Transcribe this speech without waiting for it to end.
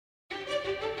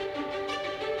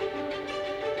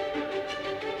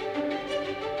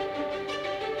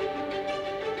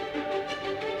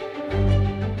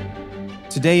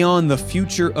Today on The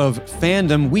Future of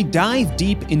Fandom, we dive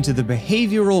deep into the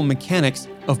behavioral mechanics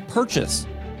of purchase.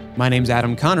 My name's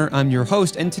Adam Connor, I'm your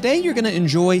host, and today you're going to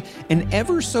enjoy an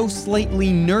ever so slightly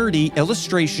nerdy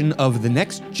illustration of the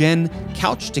next-gen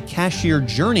couch-to-cashier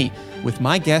journey with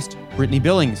my guest, Brittany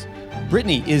Billings.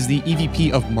 Brittany is the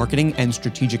EVP of Marketing and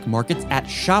Strategic Markets at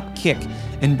Shopkick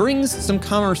and brings some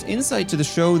commerce insight to the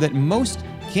show that most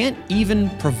can't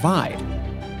even provide.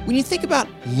 When you think about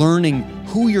learning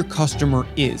who your customer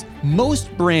is,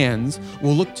 most brands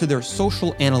will look to their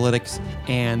social analytics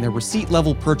and their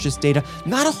receipt-level purchase data.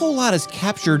 Not a whole lot is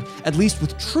captured, at least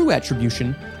with true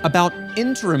attribution, about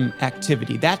interim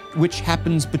activity, that which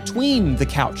happens between the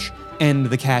couch and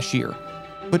the cashier.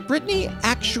 But Brittany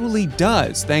actually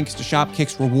does, thanks to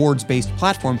Shopkick's rewards-based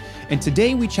platform. And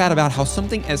today we chat about how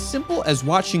something as simple as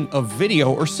watching a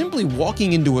video or simply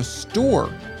walking into a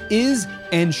store is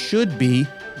and should be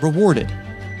rewarded.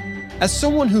 As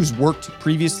someone who's worked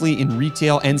previously in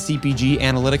retail and CPG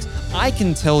analytics, I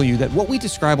can tell you that what we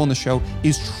describe on the show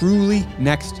is truly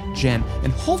next gen,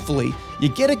 and hopefully you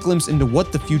get a glimpse into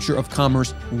what the future of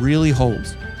commerce really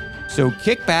holds. So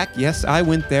kick back, yes, I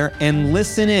went there, and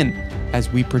listen in as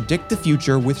we predict the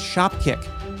future with Shopkick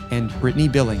and Brittany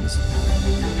Billings.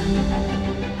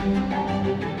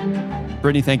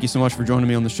 Brittany, thank you so much for joining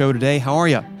me on the show today. How are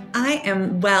you? I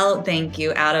am well, thank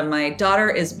you, Adam. My daughter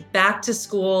is back to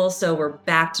school, so we're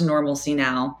back to normalcy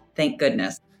now. Thank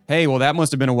goodness. Hey, well, that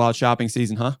must have been a wild shopping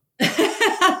season, huh?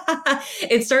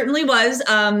 It certainly was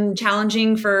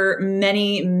challenging for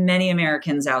many, many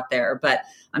Americans out there, but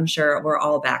I'm sure we're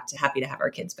all happy to have our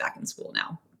kids back in school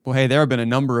now. Well, hey, there have been a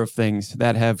number of things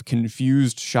that have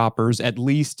confused shoppers, at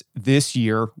least this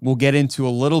year. We'll get into a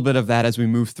little bit of that as we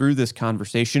move through this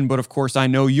conversation. But of course, I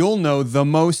know you'll know the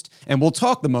most, and we'll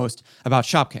talk the most about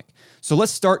Shopkick. So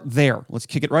let's start there. Let's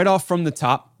kick it right off from the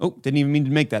top. Oh, didn't even mean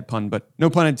to make that pun, but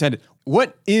no pun intended.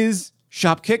 What is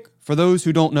Shopkick for those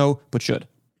who don't know but should?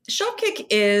 Shopkick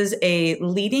is a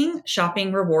leading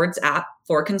shopping rewards app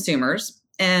for consumers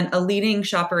and a leading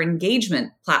shopper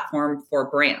engagement platform for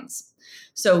brands.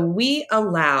 So we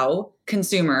allow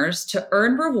consumers to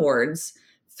earn rewards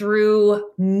through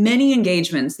many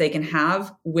engagements they can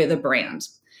have with a brand,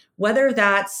 whether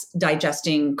that's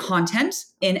digesting content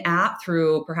in-app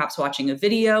through perhaps watching a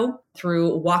video,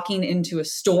 through walking into a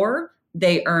store,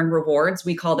 they earn rewards.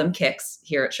 We call them kicks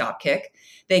here at Shopkick.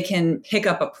 They can pick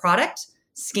up a product,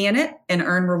 scan it, and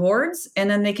earn rewards, and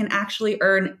then they can actually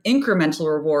earn incremental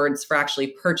rewards for actually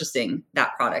purchasing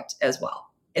that product as well.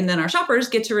 And then our shoppers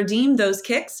get to redeem those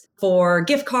kicks for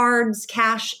gift cards,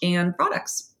 cash, and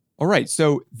products. All right.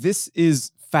 So this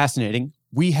is fascinating.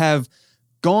 We have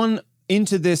gone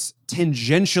into this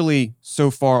tangentially so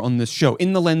far on this show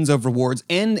in the lens of rewards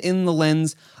and in the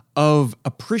lens of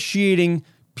appreciating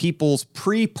people's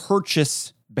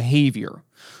pre-purchase behavior,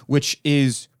 which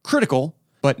is critical,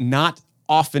 but not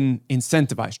often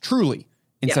incentivized, truly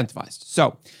incentivized. Yeah.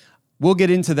 So we'll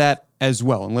get into that as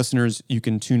well. And listeners, you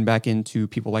can tune back into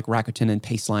people like Rakuten and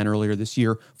Paceline earlier this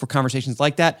year for conversations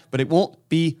like that, but it won't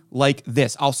be like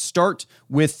this. I'll start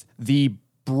with the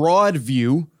broad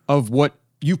view of what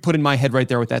you put in my head right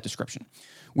there with that description,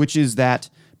 which is that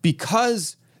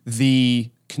because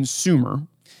the consumer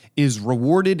is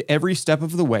rewarded every step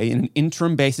of the way in an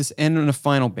interim basis and on a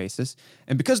final basis,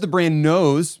 and because the brand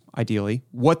knows, ideally,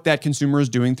 what that consumer is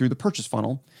doing through the purchase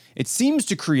funnel, it seems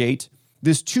to create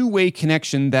this two-way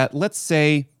connection that, let's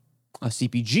say, a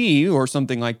CPG or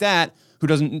something like that, who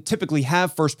doesn't typically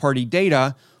have first-party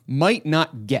data, might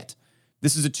not get.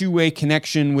 This is a two-way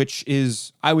connection, which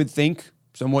is, I would think,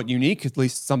 somewhat unique, at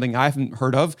least something I haven't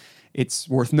heard of. It's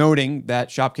worth noting that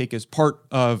Shopkick is part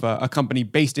of a company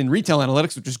based in retail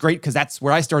analytics, which is great because that's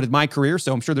where I started my career.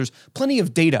 So I'm sure there's plenty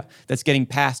of data that's getting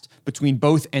passed between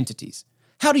both entities.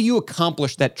 How do you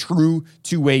accomplish that true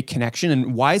two-way connection,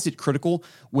 and why is it critical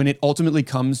when it ultimately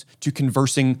comes to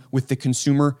conversing with the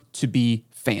consumer to be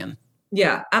fan?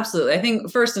 Yeah, absolutely. I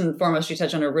think first and foremost, you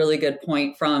touch on a really good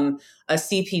point from a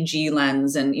CPG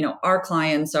lens. And, our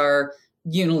clients are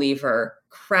Unilever,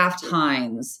 Kraft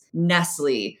Heinz,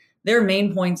 Nestle. Their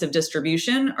main points of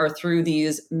distribution are through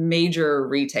these major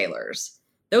retailers.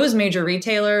 Those major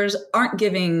retailers aren't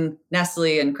giving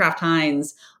Nestle and Kraft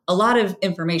Heinz a lot of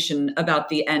information about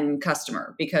the end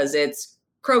customer because it's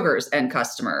Kroger's end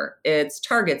customer, it's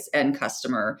Target's end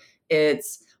customer,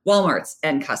 it's Walmart's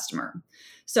end customer.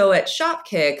 So at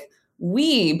Shopkick,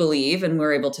 we believe, and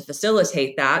we're able to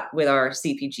facilitate that with our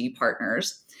CPG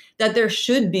partners, that there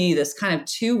should be this kind of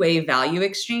two-way value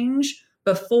exchange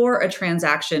before a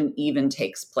transaction even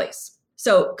takes place.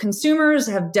 So consumers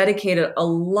have dedicated a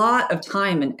lot of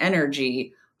time and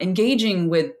energy engaging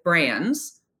with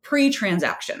brands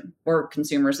pre-transaction. We're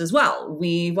consumers as well.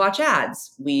 We watch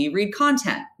ads, we read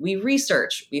content, we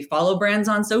research, we follow brands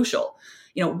on social.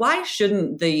 Why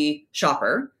shouldn't the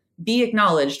shopper be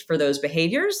acknowledged for those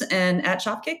behaviors? And at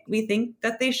Shopkick, we think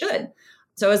that they should.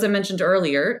 So as I mentioned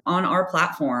earlier, on our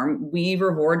platform, we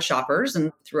reward shoppers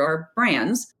and through our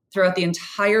brands throughout the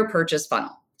entire purchase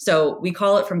funnel. So we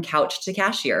call it from couch to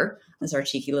cashier. That's our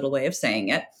cheeky little way of saying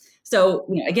it. So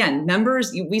again,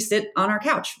 members, we sit on our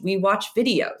couch, we watch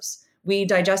videos, we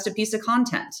digest a piece of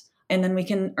content, and then we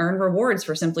can earn rewards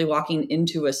for simply walking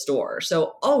into a store.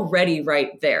 So already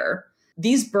right there,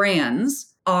 these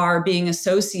brands are being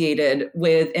associated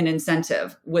with an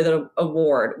incentive, with an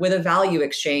award, with a value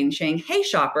exchange saying, hey,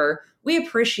 shopper, we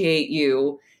appreciate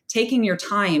you taking your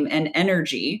time and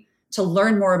energy to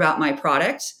learn more about my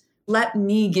product. Let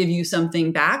me give you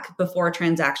something back before a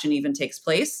transaction even takes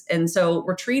place. And so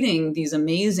we're treating these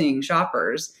amazing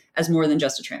shoppers as more than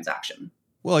just a transaction.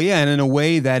 Well, yeah, and in a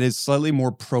way that is slightly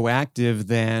more proactive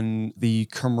than the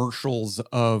commercials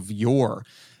of yore.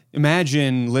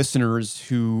 Imagine listeners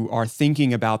who are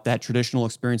thinking about that traditional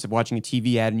experience of watching a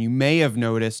TV ad, and you may have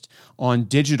noticed on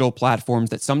digital platforms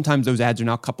that sometimes those ads are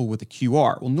now coupled with a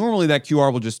QR. Well, normally that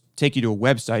QR will just take you to a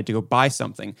website to go buy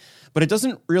something, but it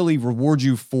doesn't really reward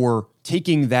you for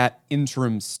taking that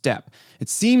interim step. It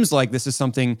seems like this is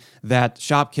something that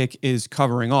Shopkick is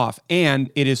covering off,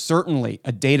 and it is certainly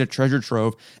a data treasure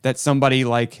trove that somebody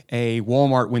like a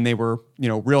Walmart, when they were,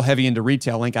 real heavy into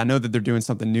retailing, I know that they're doing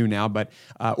something new now, but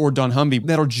or dunnhumby,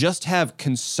 that'll just have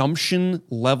consumption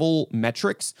level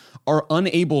metrics, are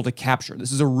unable to capture.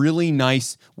 This is a really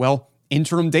nice,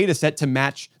 interim data set to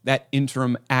match that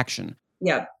interim action.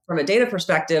 Yeah, from a data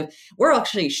perspective, we're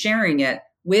actually sharing it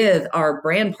with our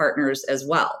brand partners as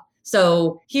well.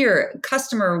 So here,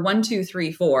 customer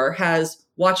 1234 has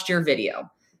watched your video.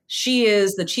 She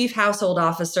is the chief household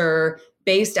officer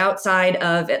based outside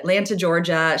of Atlanta,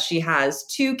 Georgia. She has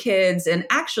 2 kids, and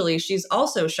actually she's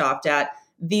also shopped at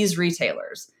these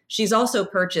retailers. She's also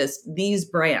purchased these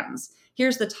brands.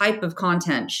 Here's the type of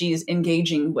content she's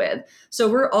engaging with. So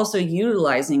we're also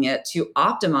utilizing it to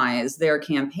optimize their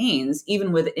campaigns,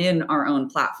 even within our own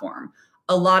platform.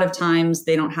 A lot of times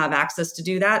they don't have access to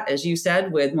do that. As you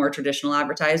said, with more traditional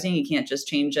advertising, you can't just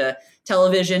change a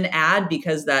television ad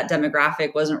because that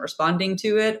demographic wasn't responding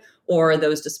to it, or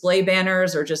those display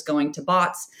banners are just going to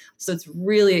bots. So it's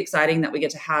really exciting that we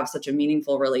get to have such a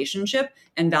meaningful relationship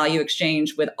and value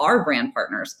exchange with our brand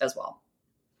partners as well.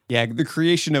 Yeah, the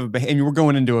creation of, and we're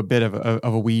going into a bit of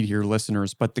a weed here,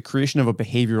 listeners, but the creation of a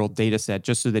behavioral data set,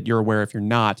 just so that you're aware if you're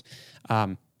not,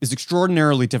 is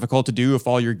extraordinarily difficult to do if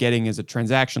all you're getting is a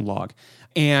transaction log.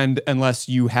 And unless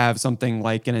you have something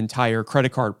like an entire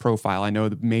credit card profile. I know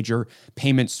the major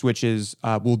payment switches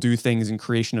will do things in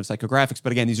creation of psychographics,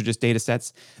 but again, these are just data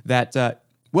sets that,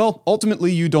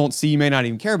 ultimately you don't see, you may not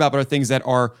even care about, but are things that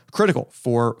are critical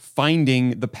for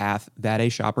finding the path that a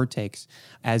shopper takes,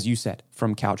 as you said,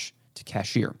 from couch to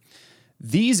cashier.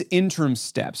 These interim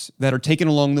steps that are taken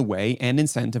along the way and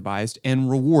incentivized and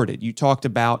rewarded. You talked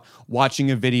about watching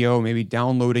a video, maybe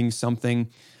downloading something.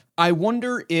 I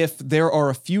wonder if there are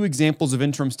a few examples of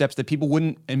interim steps that people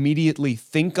wouldn't immediately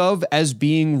think of as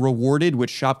being rewarded,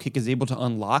 which Shopkick is able to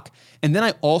unlock. And then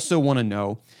I also want to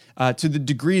know, to the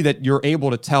degree that you're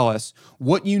able to tell us,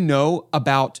 what you know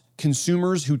about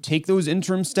consumers who take those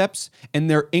interim steps and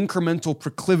their incremental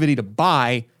proclivity to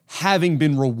buy having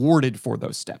been rewarded for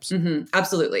those steps. Mm-hmm,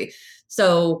 absolutely.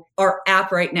 So our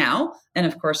app right now, and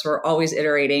of course, we're always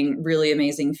iterating really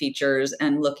amazing features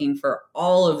and looking for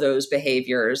all of those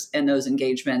behaviors and those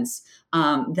engagements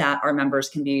that our members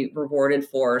can be rewarded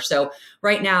for. So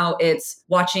right now it's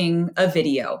watching a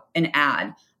video, an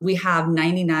ad. We have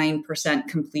 99%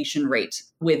 completion rate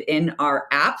within our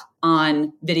app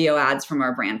on video ads from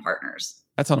our brand partners.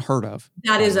 That's unheard of.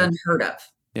 That is unheard of.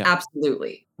 Yeah.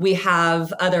 Absolutely. We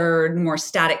have other more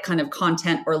static kind of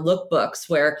content or lookbooks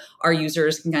where our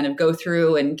users can kind of go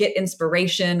through and get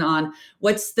inspiration on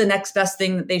what's the next best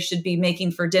thing that they should be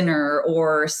making for dinner,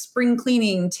 or spring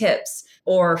cleaning tips,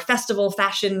 or festival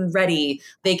fashion ready.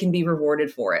 They can be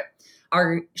rewarded for it.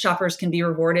 Our shoppers can be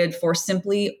rewarded for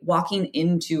simply walking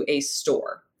into a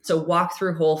store. So walk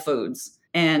through Whole Foods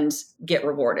and get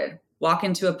rewarded. Walk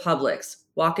into a Publix,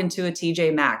 walk into a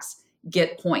TJ Maxx,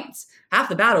 get points. Half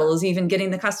the battle is even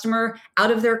getting the customer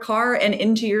out of their car and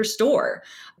into your store.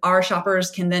 Our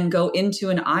shoppers can then go into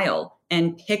an aisle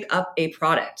and pick up a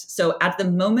product. So at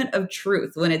the moment of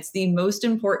truth, when it's the most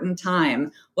important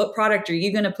time, what product are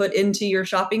you going to put into your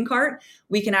shopping cart?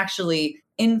 We can actually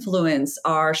influence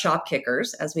our shop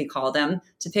kickers, as we call them,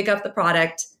 to pick up the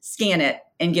product, scan it,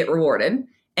 and get rewarded.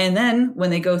 And then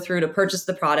when they go through to purchase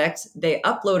the product, they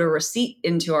upload a receipt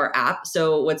into our app.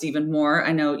 So what's even more,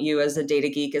 I know you as a data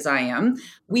geek as I am,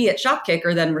 we at Shopkick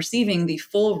are then receiving the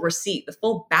full receipt, the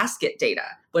full basket data,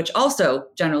 which also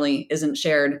generally isn't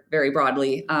shared very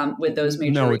broadly with those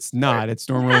major No, it's not. It's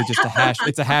normally just a hash.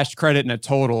 It's a hashed credit and a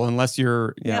total, unless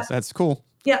you're, yes, that's cool.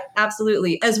 Yeah,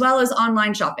 absolutely. As well as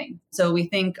online shopping. So we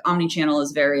think omnichannel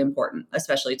is very important,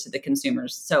 especially to the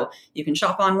consumers. So you can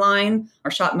shop online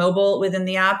or shop mobile within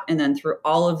the app, and then through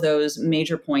all of those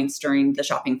major points during the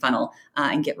shopping funnel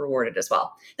and get rewarded as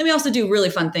well. Then we also do really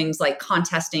fun things like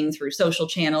contesting through social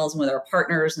channels and with our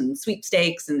partners and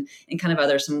sweepstakes and kind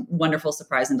of some wonderful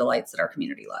surprise and delights that our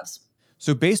community loves.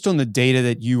 So based on the data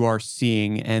that you are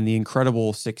seeing and the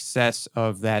incredible success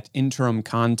of that interim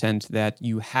content that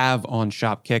you have on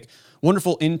Shopkick,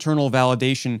 wonderful internal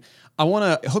validation, I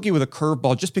want to hook you with a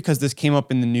curveball just because this came up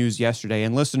in the news yesterday.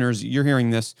 And listeners, you're hearing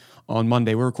this on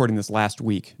Monday. We're recording this last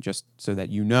week, just so that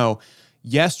you know.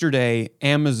 Yesterday,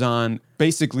 Amazon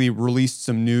basically released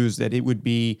some news that it would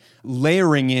be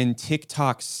layering in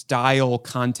TikTok-style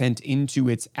content into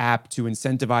its app to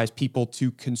incentivize people to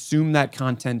consume that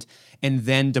content and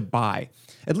then to buy.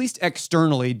 At least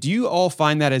externally, do you all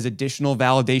find that as additional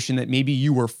validation that maybe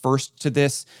you were first to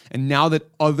this, and now that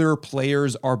other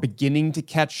players are beginning to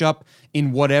catch up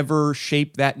in whatever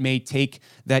shape that may take,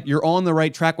 that you're on the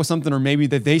right track with something, or maybe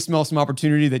that they smell some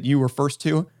opportunity that you were first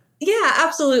to? Yeah,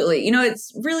 absolutely.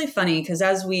 It's really funny because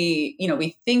as we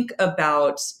think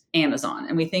about Amazon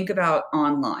and we think about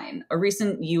online, a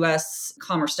recent US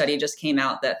commerce study just came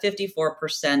out that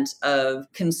 54% of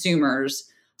consumers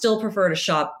still prefer to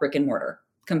shop brick and mortar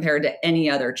compared to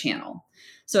any other channel.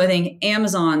 So I think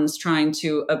Amazon's trying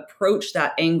to approach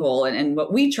that angle. And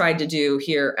what we tried to do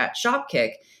here at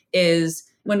Shopkick is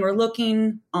when we're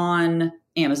looking on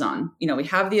Amazon, we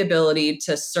have the ability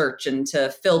to search and to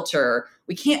filter.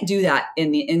 We can't do that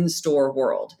in the in-store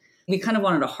world. We kind of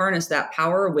wanted to harness that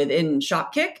power within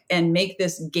Shopkick and make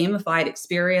this gamified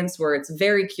experience where it's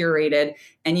very curated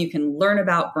and you can learn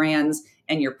about brands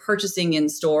and you're purchasing in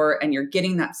store and you're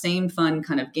getting that same fun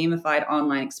kind of gamified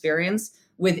online experience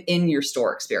within your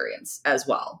store experience as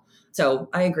well. So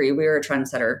I agree. We're a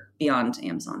trendsetter beyond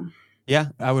Amazon. Yeah,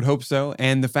 I would hope so.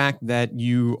 And the fact that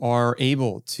you are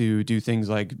able to do things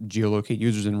like geolocate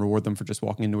users and reward them for just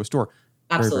walking into a store.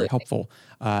 Absolutely. Very, very helpful.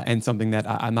 And something that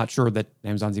I'm not sure that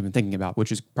Amazon's even thinking about,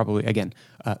 which is probably, again,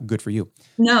 good for you.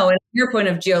 No, and your point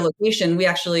of geolocation, we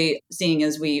actually, seeing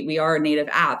as we are a native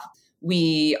app,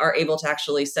 we are able to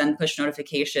actually send push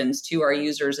notifications to our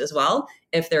users as well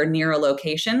if they're near a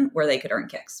location where they could earn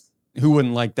kicks. Who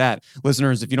wouldn't like that?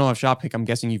 Listeners, if you don't have Shopkick, I'm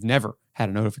guessing you've never had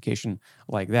a notification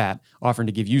like that offering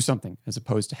to give you something as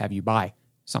opposed to have you buy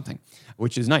something,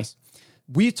 which is nice.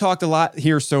 We've talked a lot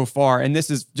here so far, and this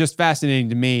is just fascinating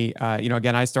to me.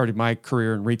 Again, I started my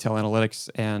career in retail analytics,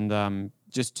 and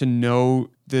just to know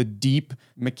the deep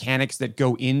mechanics that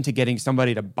go into getting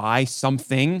somebody to buy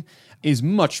something is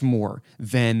much more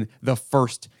than the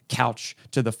first couch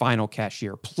to the final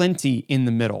cashier. Plenty in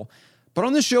the middle. But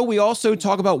on the show, we also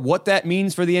talk about what that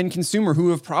means for the end consumer who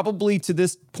have probably to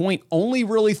this point only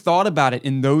really thought about it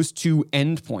in those two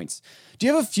endpoints. Do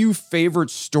you have a few favorite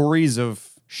stories of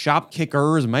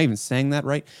shopkickers? Am I even saying that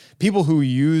right? People who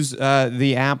use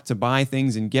the app to buy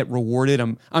things and get rewarded.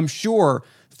 I'm sure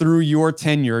through your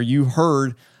tenure, you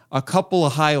heard a couple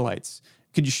of highlights.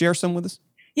 Could you share some with us?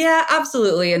 Yeah,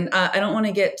 absolutely. And I don't want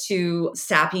to get too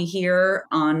sappy here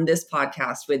on this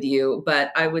podcast with you,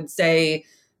 but I would say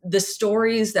the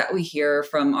stories that we hear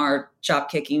from our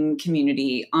shopkicking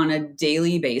community on a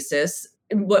daily basis,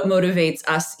 what motivates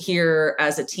us here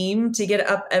as a team to get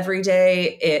up every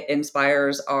day, it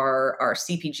inspires our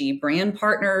CPG brand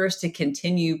partners to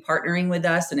continue partnering with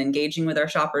us and engaging with our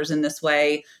shoppers in this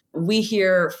way. We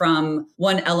hear from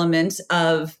one element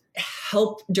of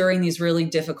help during these really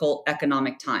difficult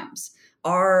economic times.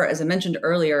 As I mentioned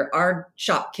earlier, our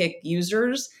Shopkick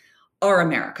users are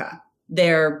America.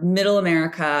 They're middle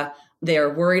America.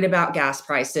 They're worried about gas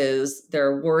prices.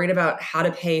 They're worried about how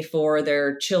to pay for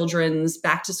their children's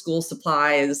back to school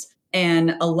supplies.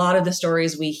 And a lot of the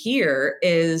stories we hear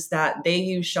is that they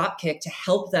use Shopkick to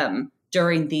help them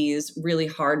during these really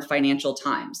hard financial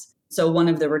times. So one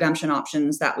of the redemption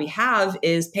options that we have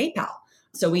is PayPal.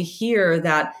 So we hear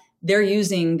that they're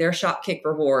using their Shopkick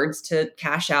rewards to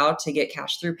cash out, to get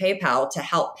cash through PayPal to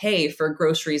help pay for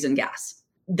groceries and gas,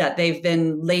 that they've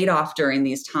been laid off during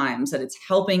these times, that it's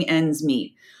helping ends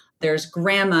meet. There's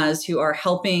grandmas who are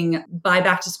helping buy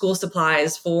back to school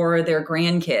supplies for their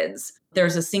grandkids.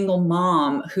 There's a single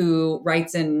mom who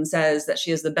writes in and says that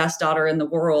she is the best daughter in the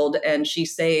world and she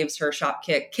saves her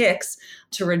Shopkick kicks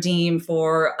to redeem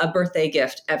for a birthday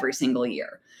gift every single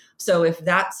year. So if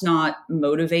that's not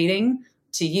motivating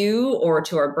to you or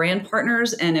to our brand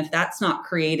partners, and if that's not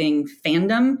creating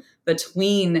fandom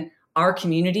between our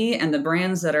community and the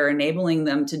brands that are enabling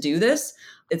them to do this,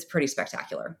 it's pretty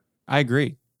spectacular. I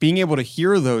agree. Being able to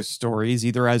hear those stories,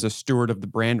 either as a steward of the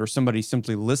brand or somebody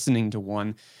simply listening to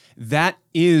one, that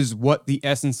is what the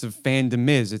essence of fandom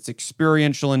is. It's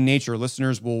experiential in nature.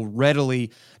 Listeners will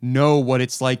readily know what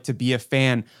it's like to be a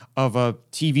fan of a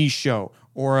TV show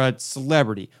or a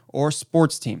celebrity or a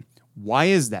sports team. Why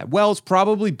is that? Well, it's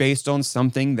probably based on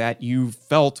something that you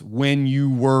felt when you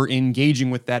were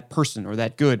engaging with that person or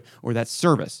that good or that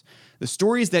service. The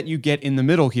stories that you get in the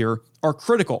middle here are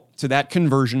critical to that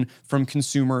conversion from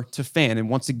consumer to fan. And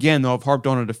once again, though I've harped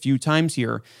on it a few times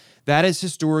here, that is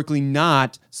historically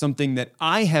not something that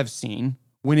I have seen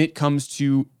when it comes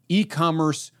to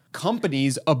e-commerce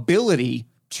companies' ability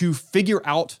to figure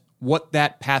out what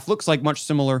that path looks like, much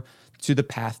similar to the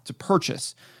path to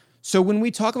purchase. So when we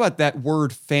talk about that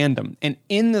word fandom, and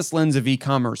in this lens of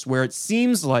e-commerce, where it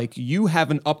seems like you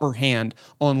have an upper hand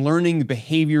on learning the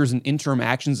behaviors and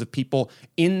interactions of people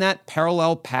in that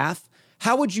parallel path,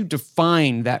 how would you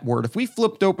define that word? If we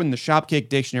flipped open the Shopkick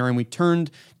dictionary and we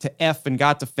turned to F and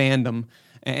got to fandom,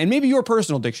 and maybe your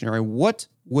personal dictionary, what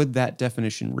would that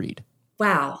definition read?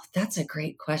 Wow, that's a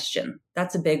great question.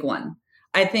 That's a big one.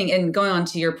 I think, and going on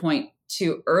to your point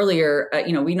too earlier,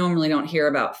 we normally don't hear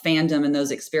about fandom and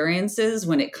those experiences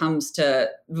when it comes to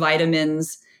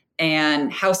vitamins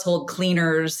and household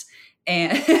cleaners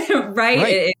and right?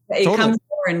 It totally comes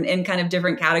more in kind of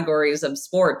different categories of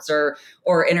sports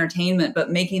or entertainment,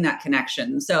 but making that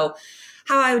connection. So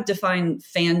how I would define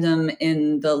fandom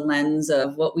in the lens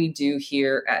of what we do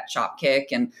here at Shopkick,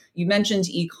 and you mentioned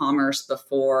e-commerce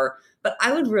before, but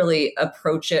I would really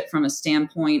approach it from a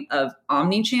standpoint of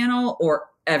omni-channel or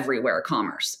everywhere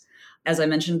commerce. As I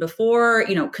mentioned before,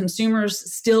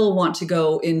 consumers still want to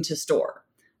go into store,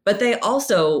 but they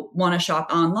also want to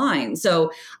shop online.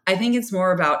 So I think it's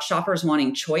more about shoppers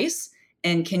wanting choice.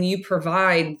 And can you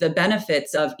provide the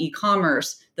benefits of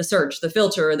e-commerce, the search, the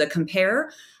filter, the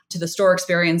compare to the store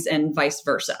experience and vice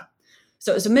versa?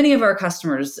 So many of our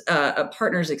customers,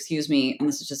 partners, and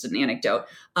this is just an anecdote,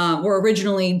 were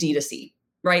originally D2C.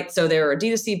 Right. So they're a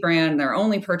D2C brand. They're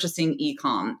only purchasing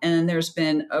e-com. And there's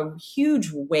been a huge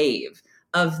wave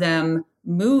of them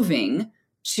moving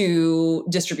to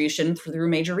distribution through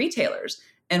major retailers.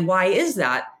 And why is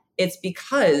that? It's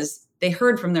because they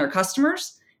heard from their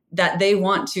customers that they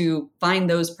want to find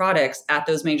those products at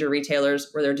those major retailers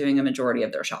where they're doing a majority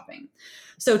of their shopping.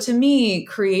 So to me,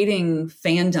 creating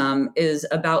fandom is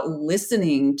about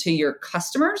listening to your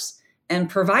customers and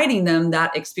providing them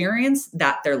that experience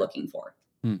that they're looking for.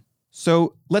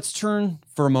 So let's turn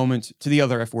for a moment to the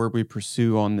other F word we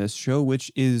pursue on this show,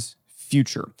 which is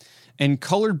future. And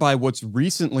colored by what's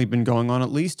recently been going on,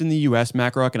 at least in the US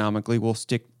macroeconomically, we'll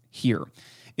stick here,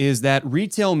 is that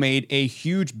retail made a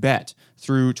huge bet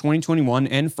through 2021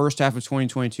 and first half of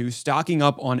 2022, stocking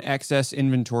up on excess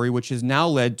inventory, which has now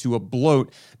led to a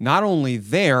bloat, not only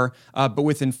there, but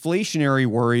with inflationary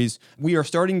worries, we are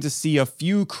starting to see a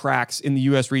few cracks in the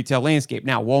U.S. retail landscape.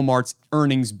 Now, Walmart's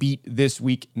earnings beat this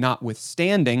week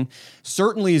notwithstanding,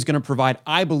 certainly is going to provide,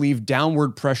 I believe,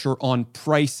 downward pressure on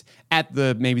price at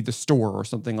maybe the store or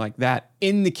something like that,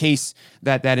 in the case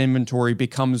that inventory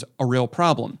becomes a real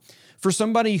problem. For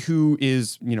somebody who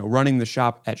is, running the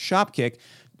shop at Shopkick,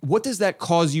 what does that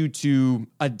cause you to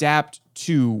adapt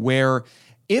to, where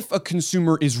if a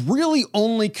consumer is really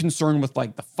only concerned with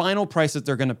the final price that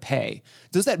they're going to pay,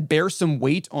 does that bear some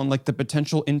weight on the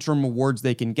potential interim rewards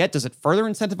they can get? Does it further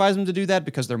incentivize them to do that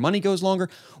because their money goes longer?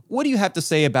 What do you have to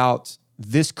say about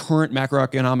this current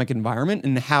macroeconomic environment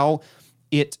and how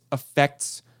it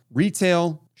affects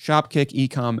retail, Shopkick,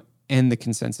 e-com, and the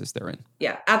consensus they're in?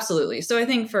 Yeah, absolutely. So I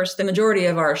think first, the majority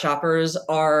of our shoppers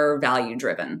are value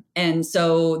driven. And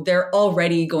so they're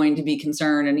already going to be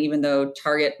concerned. And even though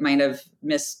Target might have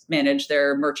mismanaged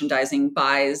their merchandising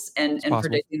buys and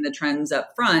predicting the trends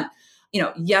up front,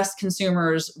 yes,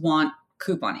 consumers want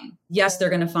couponing. Yes, they're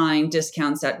going to find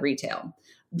discounts at retail.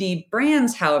 The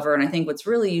brands, however, and I think what's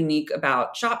really unique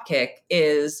about Shopkick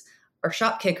is our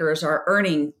Shopkickers are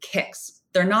earning kicks.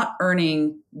 They're not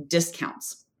earning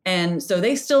discounts. And so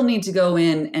they still need to go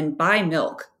in and buy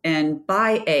milk and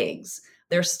buy eggs.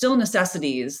 There's still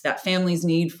necessities that families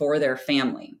need for their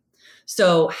family.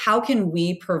 So how can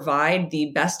we provide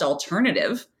the best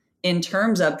alternative in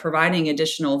terms of providing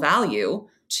additional value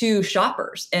to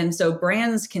shoppers? And so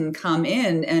brands can come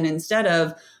in and instead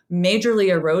of majorly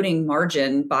eroding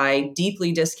margin by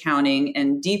deeply discounting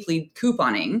and deeply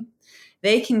couponing,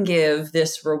 they can give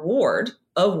this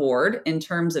award in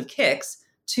terms of kicks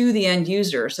to the end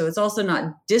user. So it's also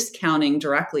not discounting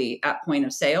directly at point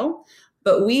of sale,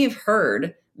 but we've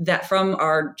heard that from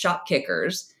our shop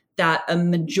kickers that a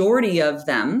majority of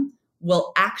them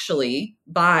will actually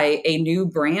buy a new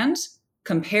brand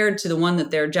compared to the one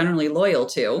that they're generally loyal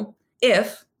to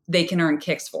if they can earn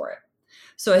kicks for it.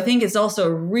 So I think it's also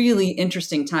a really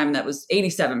interesting time. That was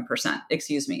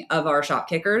 87%, of our shop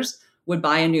kickers would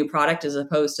buy a new product as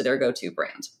opposed to their go-to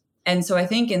brand. And so I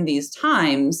think in these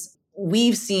times,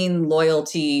 we've seen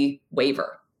loyalty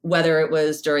waver, whether it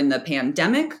was during the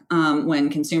pandemic,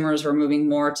 when consumers were moving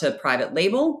more to private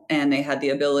label and they had the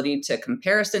ability to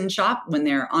comparison shop when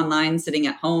they're online, sitting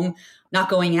at home, not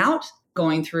going out,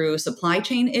 going through supply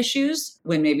chain issues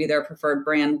when maybe their preferred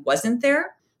brand wasn't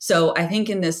there. So I think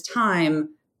in this time,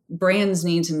 brands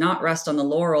need to not rest on the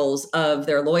laurels of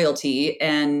their loyalty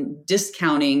and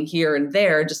discounting here and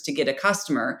there just to get a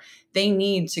customer. They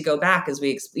need to go back, as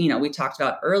we talked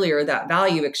about earlier, that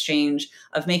value exchange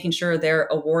of making sure they're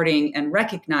awarding and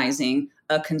recognizing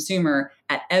a consumer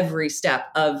at every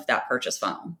step of that purchase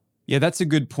funnel. Yeah, that's a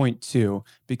good point too,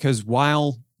 because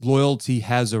while loyalty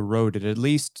has eroded, at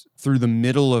least through the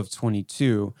middle of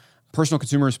 22, personal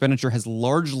consumer expenditure has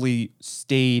largely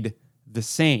stayed the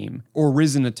same or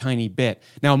risen a tiny bit.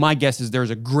 Now, my guess is there's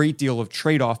a great deal of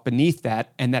trade-off beneath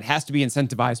that, and that has to be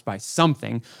incentivized by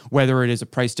something, whether it is a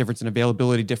price difference, an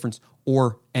availability difference,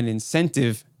 or an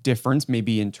incentive difference,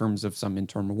 maybe in terms of some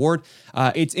interim reward.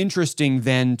 It's interesting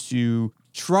then to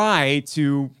try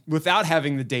to, without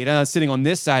having the data sitting on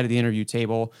this side of the interview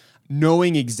table,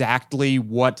 knowing exactly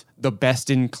what the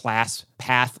best-in-class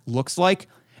path looks like.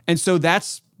 And so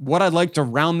that's what I'd like to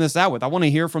round this out with. I want to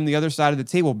hear from the other side of the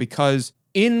table, because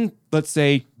in, let's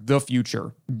say, the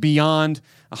future, beyond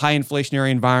a high inflationary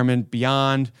environment,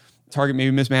 beyond Target maybe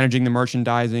mismanaging the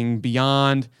merchandising,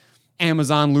 beyond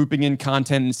Amazon looping in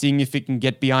content and seeing if it can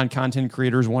get beyond content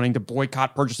creators wanting to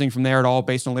boycott purchasing from there at all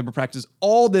based on labor practices,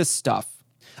 all this stuff,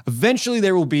 eventually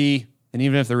there will be, and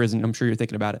even if there isn't, I'm sure you're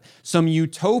thinking about it, some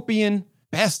utopian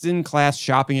best-in-class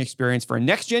shopping experience for a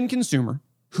next-gen consumer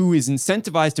who is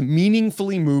incentivized to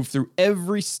meaningfully move through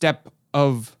every step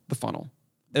of the funnel.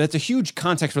 And that's a huge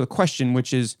context for the question,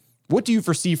 which is, what do you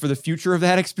foresee for the future of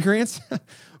that experience?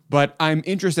 But I'm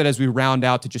interested as we round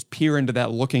out to just peer into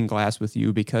that looking glass with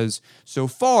you, because so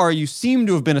far you seem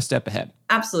to have been a step ahead.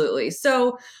 Absolutely.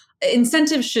 So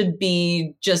incentives should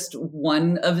be just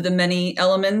one of the many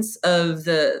elements of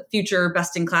the future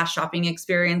best-in-class shopping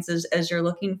experiences as you're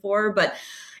looking for. But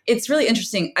it's really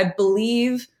interesting. I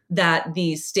believe that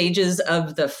the stages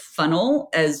of the funnel,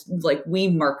 as like we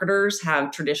marketers have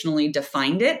traditionally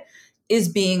defined it, is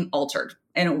being altered,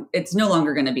 and it's no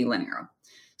longer going to be linear.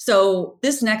 So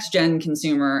this next gen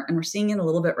consumer, and we're seeing it a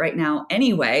little bit right now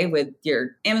anyway, with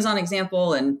your Amazon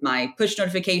example and my push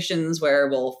notifications where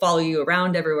we'll follow you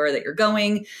around everywhere that you're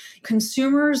going.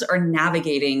 Consumers are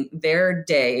navigating their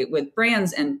day with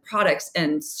brands and products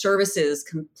and services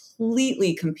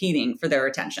completely competing for their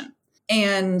attention.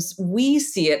 And we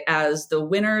see it as the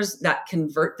winners that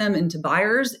convert them into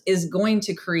buyers is going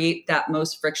to create that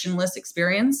most frictionless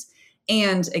experience.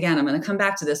 And again, I'm going to come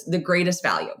back to this, the greatest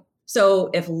value. So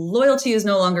if loyalty is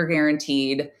no longer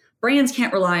guaranteed, brands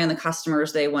can't rely on the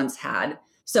customers they once had.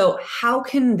 So how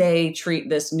can they treat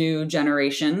this new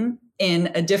generation in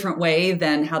a different way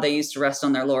than how they used to rest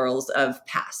on their laurels of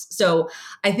past? So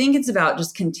I think it's about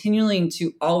just continuing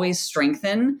to always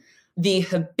strengthen the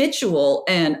habitual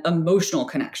and emotional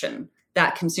connection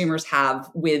that consumers have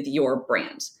with your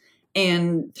brand.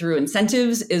 And through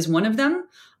incentives is one of them,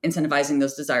 incentivizing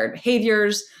those desired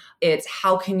behaviors. It's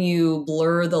how can you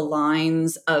blur the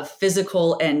lines of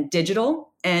physical and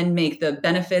digital and make the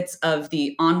benefits of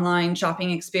the online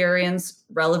shopping experience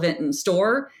relevant in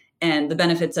store and the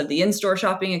benefits of the in-store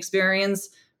shopping experience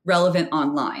relevant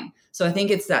online. So I think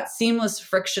it's that seamless,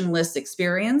 frictionless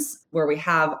experience where we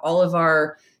have all of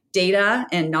our data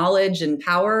and knowledge and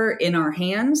power in our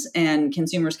hands and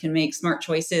consumers can make smart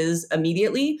choices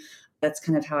immediately. That's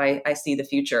kind of how I see the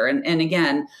future. And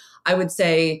again, I would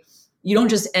say you don't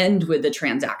just end with the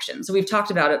transaction. So we've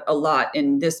talked about it a lot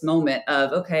in this moment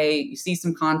of, okay, you see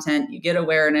some content, you get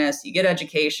awareness, you get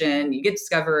education, you get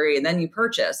discovery, and then you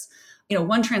purchase.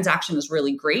 One transaction is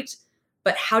really great,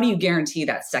 but how do you guarantee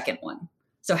that second one?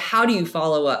 So how do you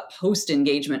follow up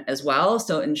post-engagement as well?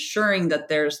 So ensuring that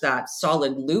there's that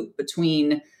solid loop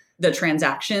between the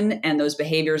transaction and those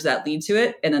behaviors that lead to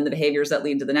it, and then the behaviors that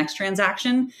lead to the next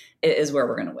transaction is where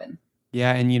we're going to win.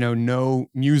 Yeah, and no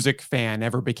music fan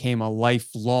ever became a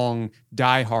lifelong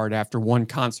diehard after one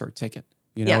concert ticket.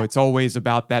 Yeah. It's always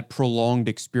about that prolonged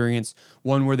experience,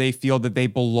 one where they feel that they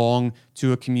belong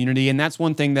to a community. And that's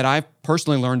one thing that I've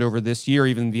personally learned over this year,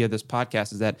 even via this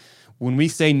podcast, is that when we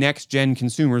say next gen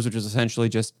consumers, which is essentially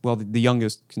just, well, the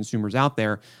youngest consumers out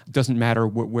there, it doesn't matter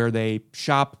where they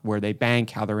shop, where they bank,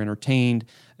 how they're entertained,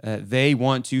 they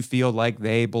want to feel like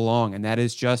they belong. And that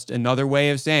is just another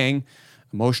way of saying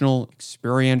emotional,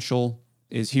 experiential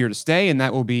is here to stay, and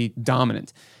that will be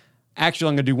dominant. Actually,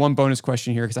 I'm going to do one bonus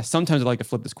question here because sometimes I like to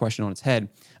flip this question on its head.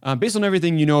 Based on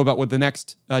everything you know about what the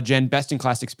next gen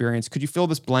best-in-class experience, could you fill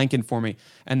this blank in for me?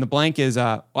 And the blank is,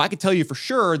 well, I could tell you for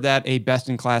sure that a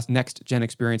best-in-class next-gen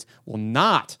experience will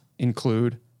not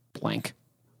include blank.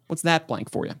 What's that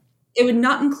blank for you? It would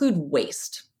not include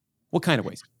waste. What kind of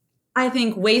waste? I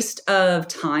think waste of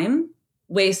time,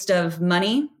 waste of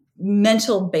money,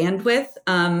 mental bandwidth.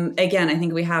 Again, I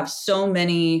think we have so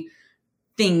many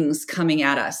things coming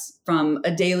at us from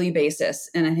a daily basis.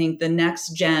 And I think the next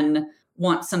gen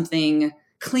wants something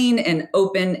clean and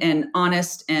open and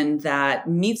honest and that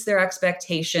meets their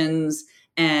expectations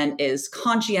and is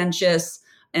conscientious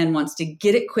and wants to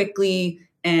get it quickly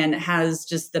and has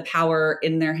just the power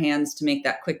in their hands to make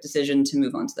that quick decision to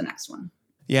move on to the next one.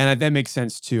 Yeah, and that makes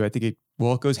sense too. I think it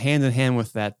goes hand in hand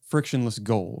with that frictionless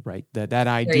goal, right? That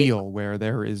ideal where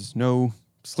there is no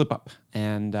slip up.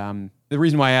 And the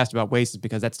reason why I asked about waste is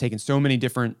because that's taken so many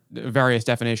different various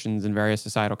definitions in various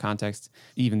societal contexts,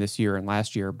 even this year and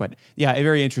last year. But yeah,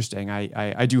 very interesting.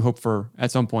 I do hope for,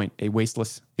 at some point, a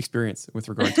wasteless experience with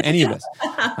regard to any of this,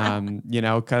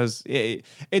 because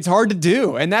it's hard to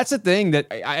do. And that's the thing that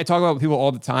I talk about with people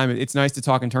all the time. It's nice to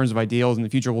talk in terms of ideals, and the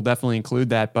future will definitely include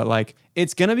that. But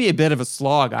it's going to be a bit of a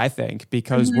slog, I think,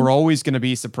 because we're always going to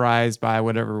be surprised by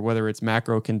whether it's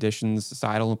macro conditions,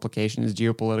 societal implications,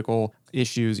 geopolitical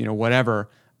issues, whatever.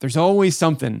 There's always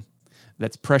something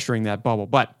that's pressuring that bubble,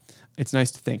 but it's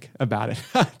nice to think about it.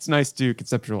 It's nice to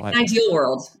conceptualize. An ideal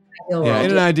world. Yeah,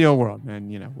 in an ideal world, and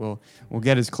we'll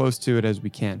get as close to it as we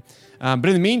can. But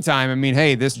in the meantime,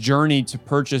 hey, this journey to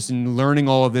purchase and learning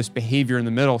all of this behavior in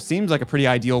the middle seems like a pretty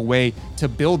ideal way to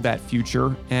build that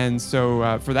future. And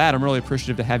so for that, I'm really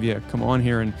appreciative to have you come on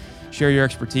here and share your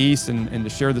expertise and to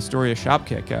share the story of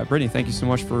Shopkick. Brittany, thank you so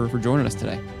much for joining us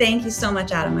today. Thank you so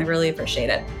much, Adam. I really appreciate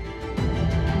it.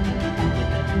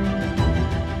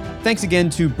 Thanks again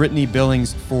to Brittany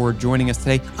Billings for joining us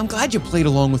today. I'm glad you played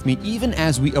along with me even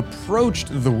as we approached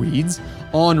the weeds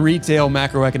on retail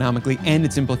macroeconomically and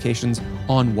its implications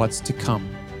on what's to come.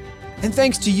 And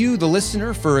thanks to you, the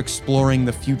listener, for exploring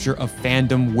the future of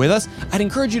fandom with us. I'd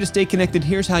encourage you to stay connected.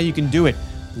 Here's how you can do it.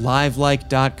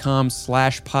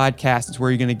 Livelike.com/podcast is where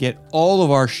you're going to get all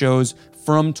of our shows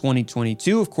from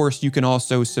 2022. Of course, you can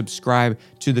also subscribe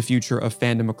to the Future of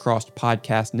Fandom across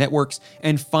podcast networks.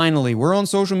 And finally, we're on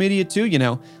social media too,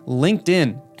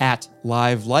 LinkedIn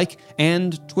 @LiveLike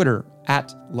and Twitter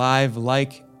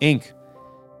 @LiveLikeInc.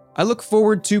 I look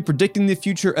forward to predicting the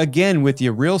future again with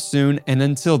you real soon. And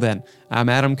until then, I'm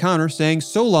Adam Connor saying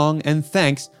so long and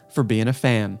thanks for being a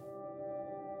fan.